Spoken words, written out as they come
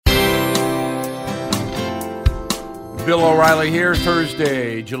Bill O'Reilly here,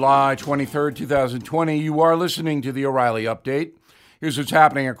 Thursday, July 23rd, 2020. You are listening to the O'Reilly Update. Here's what's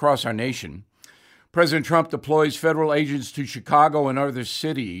happening across our nation. President Trump deploys federal agents to Chicago and other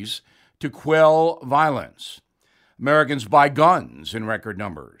cities to quell violence. Americans buy guns in record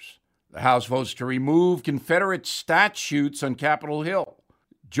numbers. The House votes to remove Confederate statues on Capitol Hill.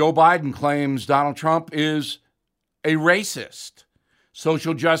 Joe Biden claims Donald Trump is a racist.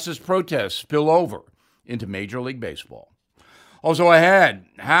 Social justice protests spill over into Major League Baseball. Also ahead,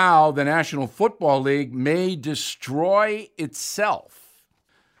 how the National Football League may destroy itself.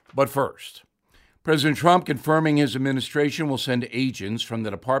 But first, President Trump confirming his administration will send agents from the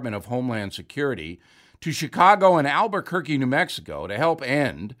Department of Homeland Security to Chicago and Albuquerque, New Mexico, to help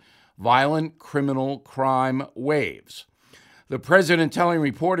end violent criminal crime waves. The president telling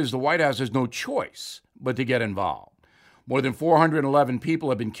reporters the White House has no choice but to get involved. More than 411 people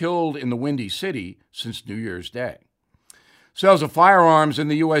have been killed in the Windy City since New Year's Day. Sales of firearms in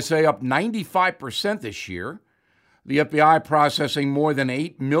the USA up 95% this year. The FBI processing more than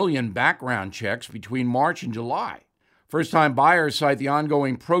 8 million background checks between March and July. First-time buyers cite the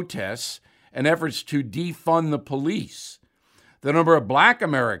ongoing protests and efforts to defund the police. The number of black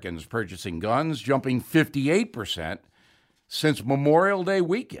Americans purchasing guns jumping 58% since Memorial Day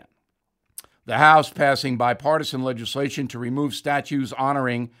weekend. The House passing bipartisan legislation to remove statues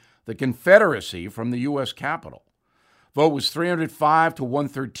honoring the Confederacy from the U.S. Capitol. Vote was 305 to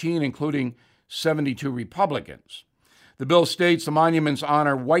 113, including 72 Republicans. The bill states the monuments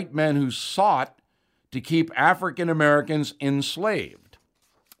honor white men who sought to keep African Americans enslaved,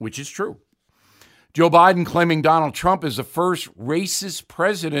 which is true. Joe Biden claiming Donald Trump is the first racist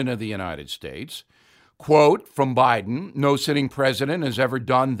president of the United States. Quote from Biden, "No sitting president has ever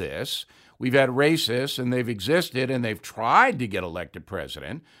done this. We've had racists, and they've existed, and they've tried to get elected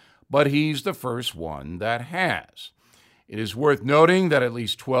president, but he's the first one that has." It is worth noting that at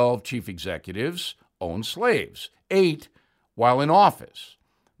least 12 chief executives own slaves, 8 while in office.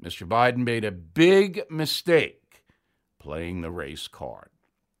 Mr. Biden made a big mistake playing the race card.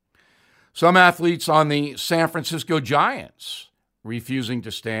 Some athletes on the San Francisco Giants refusing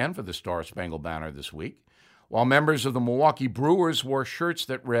to stand for the Star-Spangled Banner this week, while members of the Milwaukee Brewers wore shirts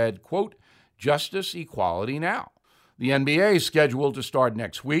that read, quote, "Justice, Equality Now." The NBA is scheduled to start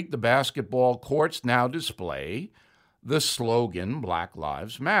next week. The basketball courts now display the slogan, Black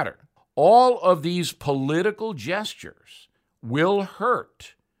Lives Matter. All of these political gestures will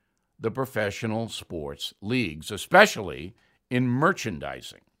hurt the professional sports leagues, especially in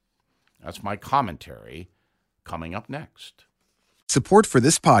merchandising. That's my commentary coming up next. Support for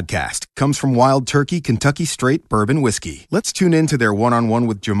this podcast comes from Wild Turkey Kentucky Straight Bourbon Whiskey. Let's tune in to their one-on-one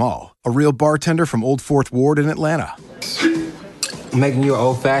with Jamal, a real bartender from Old Fourth Ward in Atlanta. I'm making you an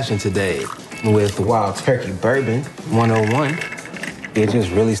old-fashioned today with the Wild Turkey Bourbon 101. It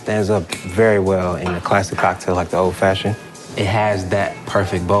just really stands up very well in a classic cocktail like the old-fashioned. It has that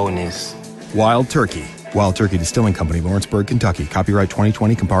perfect boldness. Wild Turkey. Wild Turkey Distilling Company, Lawrenceburg, Kentucky. Copyright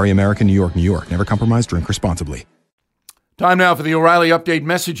 2020, Campari American, New York, New York. Never compromise, drink responsibly. Time now for the O'Reilly Update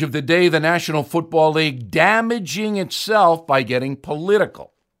message of the day. The National Football League damaging itself by getting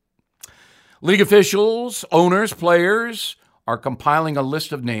political. League officials, owners, players are compiling a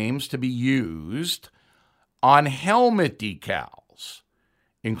list of names to be used on helmet decals,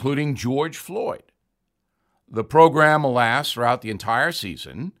 including George Floyd. The program will last throughout the entire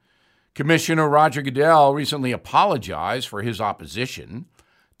season. Commissioner Roger Goodell recently apologized for his opposition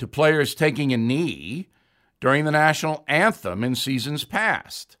to players taking a knee during the national anthem in seasons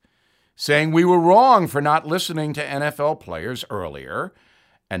past, saying we were wrong for not listening to NFL players earlier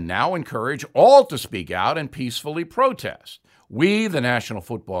and now encourage all to speak out and peacefully protest. We, the National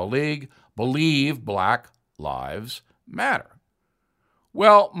Football League, believe Black Lives Matter.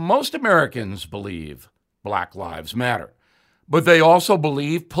 Well, most Americans believe Black Lives Matter, but they also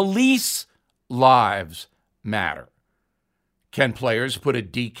believe police lives matter. Can players put a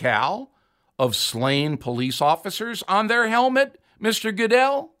decal of slain police officers on their helmet, Mr.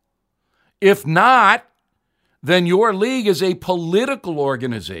 Goodell? If not, then your league is a political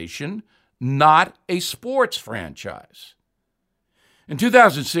organization, not a sports franchise. In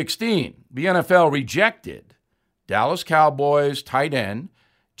 2016, the NFL rejected Dallas Cowboys tight end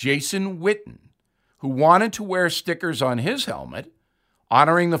Jason Witten, who wanted to wear stickers on his helmet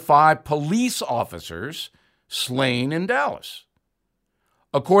honoring the 5 police officers slain in Dallas.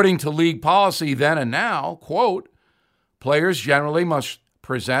 According to league policy then and now, quote, players generally must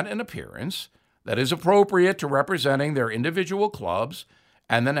present an appearance that is appropriate to representing their individual clubs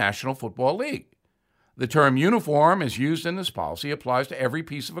and the National Football League. The term uniform is used in this policy applies to every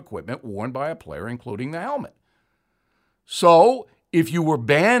piece of equipment worn by a player, including the helmet. So if you were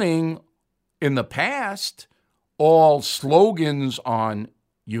banning in the past all slogans on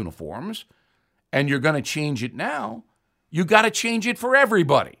uniforms and you're going to change it now, you got to change it for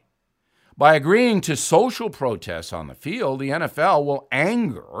everybody. By agreeing to social protests on the field, the NFL will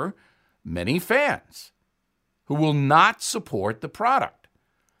anger many fans who will not support the product.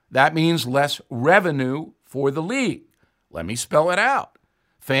 That means less revenue for the league. Let me spell it out.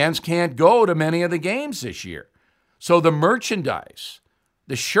 Fans can't go to many of the games this year. So the merchandise,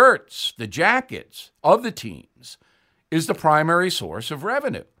 the shirts, the jackets of the teams is the primary source of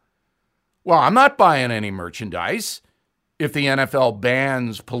revenue. Well, I'm not buying any merchandise if the NFL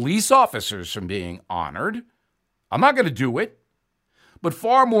bans police officers from being honored. I'm not going to do it. But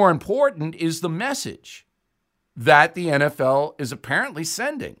far more important is the message that the NFL is apparently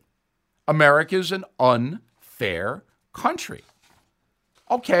sending. America's an unfair country.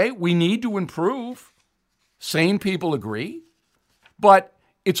 Okay, we need to improve. Sane people agree. But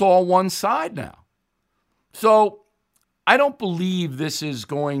it's all one side now. So I don't believe this is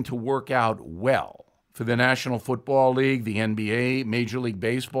going to work out well for the National Football League, the NBA, Major League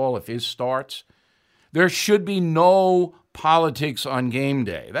Baseball, if his starts. There should be no politics on game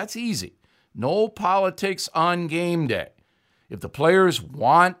day. That's easy. No politics on game day. If the players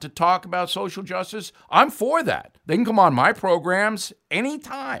want to talk about social justice, I'm for that. They can come on my programs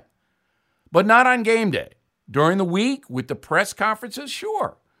anytime, but not on game day. During the week with the press conferences,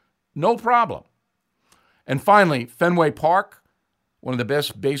 sure, no problem. And finally, Fenway Park, one of the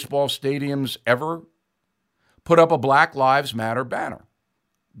best baseball stadiums ever, put up a Black Lives Matter banner.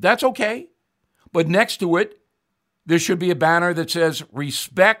 That's okay. But next to it, there should be a banner that says,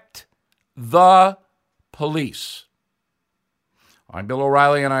 respect the police. I'm Bill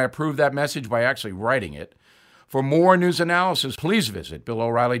O'Reilly, and I approve that message by actually writing it. For more news analysis, please visit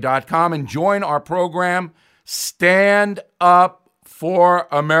BillO'Reilly.com and join our program, Stand Up for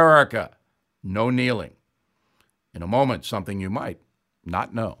America. No kneeling. In a moment, something you might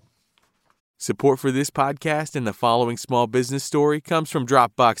not know. Support for this podcast and the following small business story comes from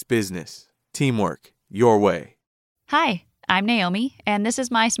Dropbox Business. Teamwork, your way. Hi, I'm Naomi, and this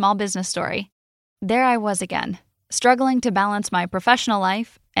is my small business story. There I was again, struggling to balance my professional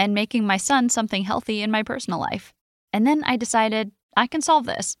life and making my son something healthy in my personal life. And then I decided I can solve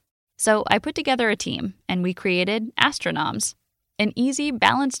this. So I put together a team, and we created Astronoms, an easy,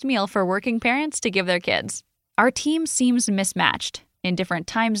 balanced meal for working parents to give their kids. Our team seems mismatched, in different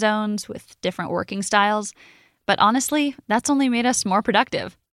time zones with different working styles, but honestly, that's only made us more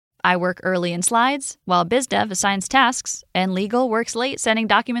productive. I work early in slides, while BizDev assigns tasks, and legal works late sending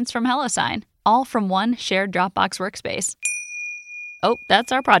documents from HelloSign, all from one shared Dropbox workspace. Oh,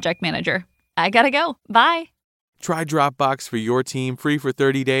 that's our project manager. I gotta go. Bye. Try Dropbox for your team free for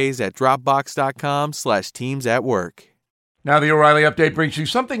 30 days at dropbox.com/teamsatwork. Now the O'Reilly Update brings you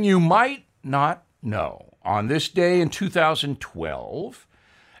something you might not know. On this day in 2012,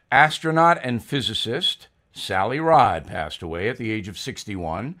 astronaut and physicist Sally Ride passed away at the age of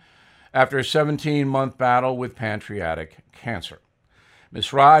 61 after a 17-month battle with pancreatic cancer.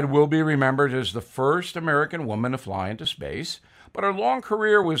 Miss Ride will be remembered as the first American woman to fly into space, but her long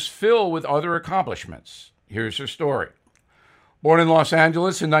career was filled with other accomplishments. Here's her story. Born in Los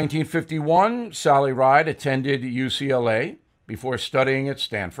Angeles in 1951, Sally Ride attended UCLA before studying at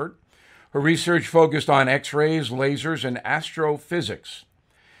Stanford. Her research focused on X-rays, lasers, and astrophysics.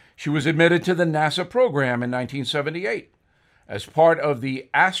 She was admitted to the NASA program in 1978 as part of the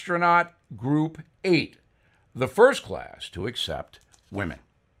Astronaut Group 8, the first class to accept women.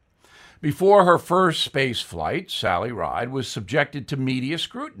 Before her first space flight, Sally Ride was subjected to media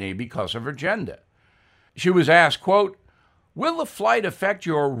scrutiny because of her gender. She was asked, quote, "Will the flight affect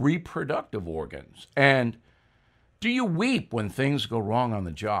your reproductive organs? And do you weep when things go wrong on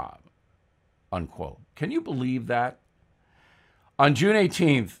the job?" Unquote. Can you believe that? On June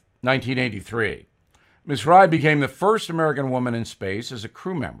 18th, 1983, Ms. Ride became the first American woman in space as a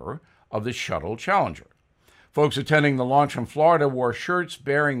crew member of the Shuttle Challenger. Folks attending the launch from Florida wore shirts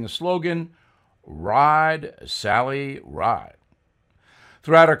bearing the slogan, "Ride, Sally, Ride."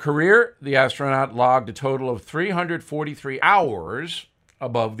 Throughout her career, the astronaut logged a total of 343 hours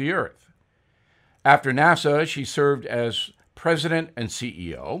above the Earth. After NASA, she served as president and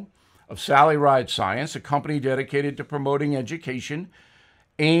CEO of Sally Ride Science, a company dedicated to promoting education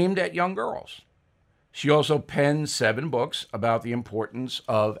aimed at young girls. She also penned 7 books about the importance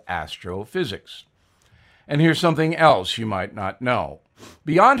of astrophysics. And here's something else you might not know.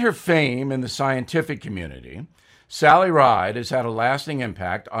 Beyond her fame in the scientific community, Sally Ride has had a lasting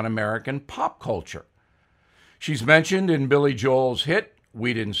impact on American pop culture. She's mentioned in Billy Joel's hit,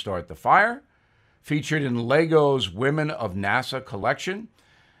 "We Didn't Start the Fire." featured in Lego's Women of NASA collection,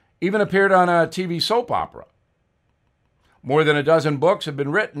 even appeared on a TV soap opera. More than a dozen books have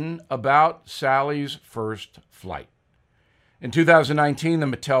been written about Sally's first flight. In 2019, the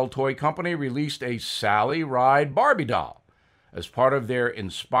Mattel Toy Company released a Sally Ride Barbie doll as part of their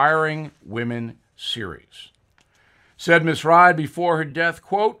Inspiring Women series. Said Miss Ride before her death,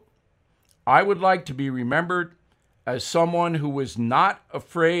 quote, "I would like to be remembered as someone who was not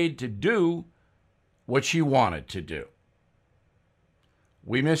afraid to do what she wanted to do."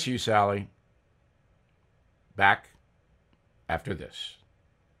 We miss you, Sally. Back after this.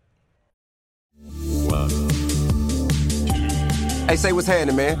 Hey, say what's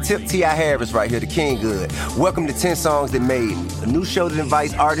happening, man. Tip T.I. Harris right here, the King Good. Welcome to 10 Songs That Made Me, a new show that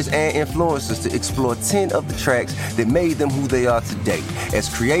invites artists and influencers to explore 10 of the tracks that made them who they are today, as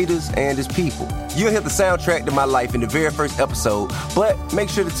creators and as people. You'll hear the soundtrack to my life in the very first episode, but make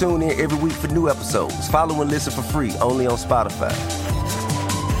sure to tune in every week for new episodes. Follow and listen for free, only on Spotify.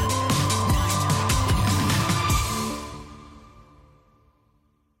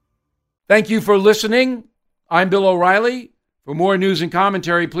 Thank you for listening. I'm Bill O'Reilly. For more news and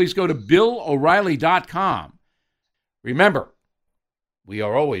commentary, please go to BillO'Reilly.com. Remember, we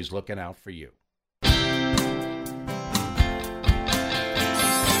are always looking out for you.